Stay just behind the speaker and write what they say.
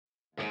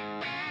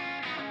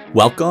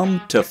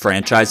Welcome to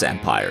Franchise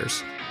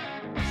Empires.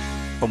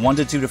 From 1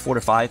 to 2 to 4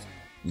 to 5,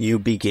 you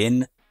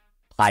begin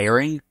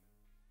hiring,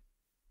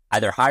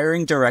 either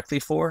hiring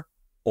directly for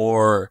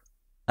or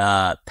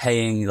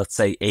paying, let's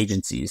say,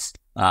 agencies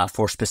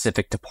for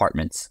specific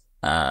departments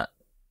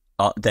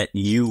that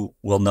you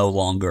will no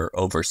longer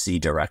oversee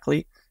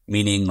directly.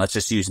 Meaning, let's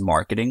just use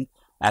marketing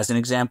as an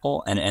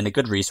example. And a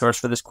good resource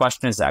for this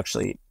question is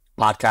actually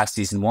podcast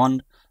season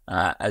 1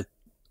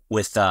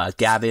 with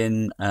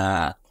Gavin.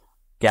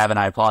 Gavin,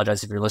 I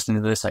apologize if you're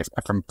listening to this.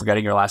 I'm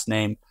forgetting your last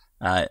name.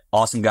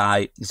 Awesome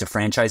guy. He's a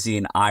franchisee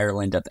in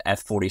Ireland of the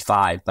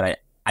F45. But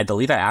I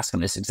believe I asked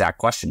him this exact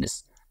question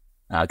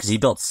because he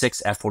built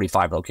 6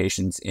 F45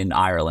 locations in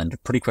Ireland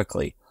pretty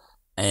quickly.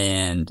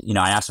 And,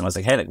 I asked him, I was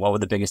like, hey, what were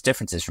the biggest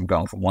differences from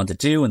going from 1 to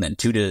 2 and then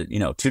 2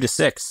 to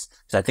 6?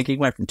 So I think he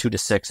went from 2 to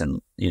 6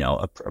 in,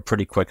 a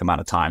pretty quick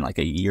amount of time, like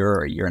a year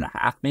or a year and a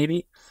half,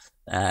 maybe.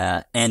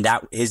 And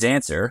that his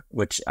answer,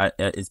 which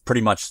is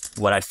pretty much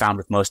what I found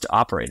with most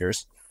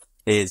operators,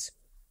 is,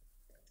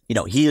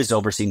 he is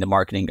overseeing the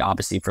marketing,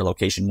 obviously, for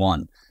location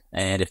 1.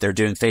 And if they're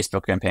doing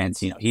Facebook campaigns,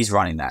 he's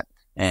running that.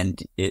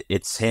 And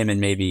it's him and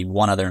maybe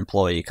one other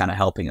employee kind of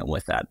helping him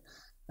with that.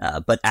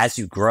 But as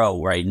you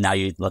grow, right now,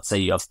 let's say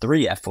you have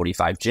 3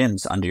 F45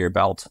 gyms under your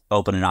belt,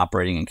 open and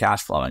operating and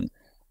cash flowing.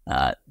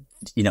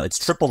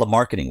 It's triple the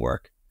marketing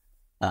work.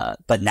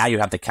 But now you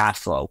have the cash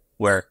flow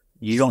where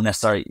you don't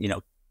necessarily,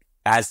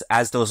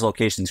 as those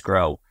locations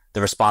grow,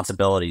 the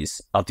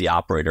responsibilities of the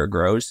operator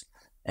grows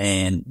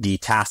and the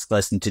task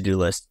list and to-do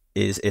list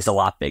is a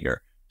lot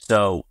bigger.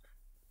 So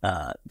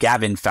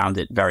Gavin found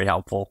it very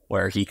helpful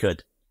where he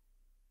could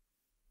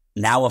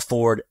now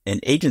afford an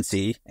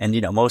agency, and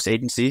most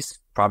agencies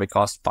probably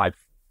cost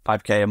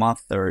 $5K a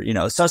month, or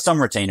so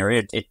some retainer.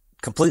 It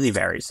completely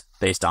varies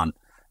based on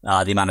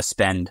the amount of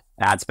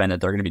ad spend that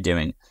they're going to be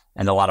doing,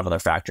 and a lot of other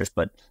factors.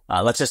 But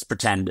let's just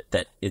pretend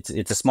that it's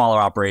a smaller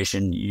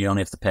operation. You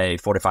only have to pay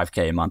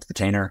 $45K a month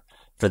retainer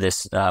for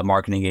this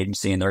marketing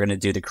agency, and they're going to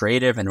do the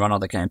creative and run all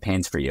the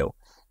campaigns for you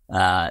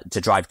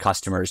to drive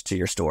customers to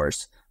your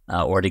stores.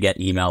 Or to get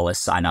email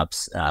list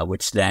signups,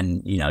 which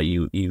then,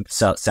 you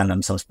send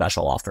them some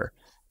special offer.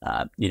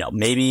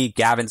 Maybe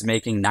Gavin's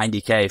making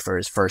 $90K for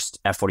his first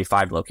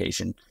F45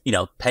 location,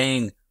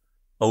 paying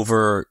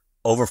over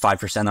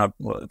 5%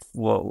 of,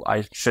 well,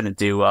 I shouldn't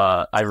do,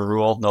 I have a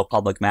rule, no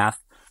public math,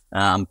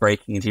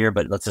 breaking it here,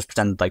 but let's just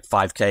pretend like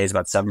 5K is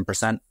about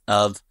 7%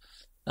 of,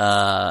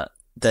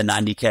 the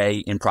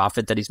 90K in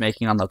profit that he's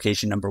making on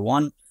location number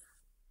 1.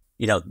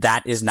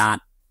 That is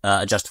not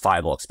a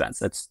justifiable expense.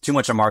 That's too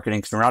much of marketing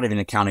because we're not even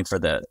accounting for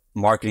the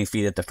marketing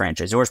fee that the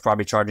franchisor is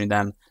probably charging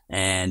them,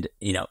 and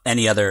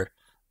any other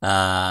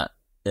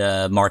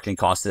marketing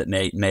costs that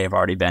may have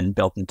already been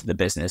built into the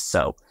business.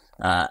 So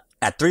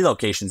at 3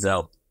 locations,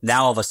 though,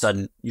 now all of a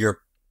sudden you're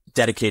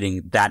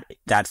dedicating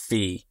that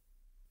fee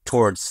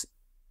towards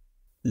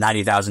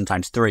 90,000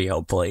 times 3,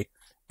 hopefully,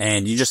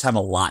 and you just have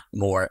a lot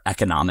more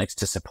economics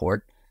to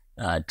support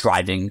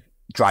driving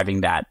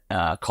that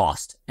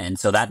cost. And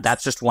so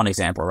that's just one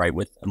example, right,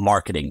 with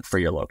marketing for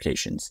your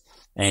locations.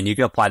 And you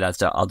can apply that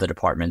to other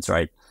departments,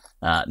 right?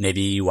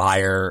 Maybe you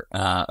hire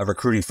a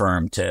recruiting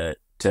firm to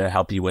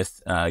help you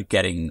with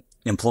getting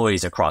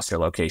employees across your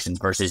locations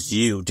versus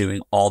you doing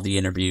all the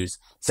interviews,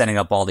 setting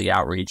up all the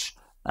outreach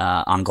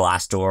on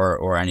Glassdoor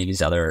or any of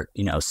these other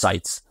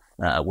sites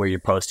where you're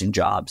posting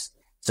jobs.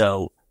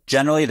 So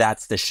generally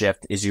that's the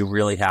shift, is you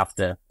really have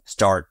to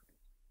start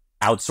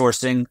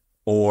outsourcing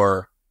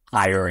or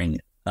hiring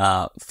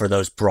for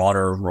those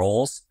broader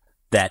roles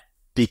that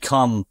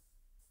become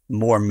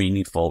more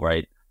meaningful,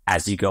 right,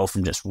 as you go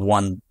from just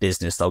one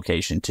business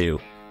location to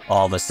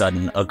all of a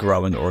sudden a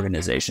growing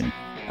organization.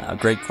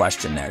 Great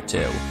question there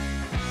too.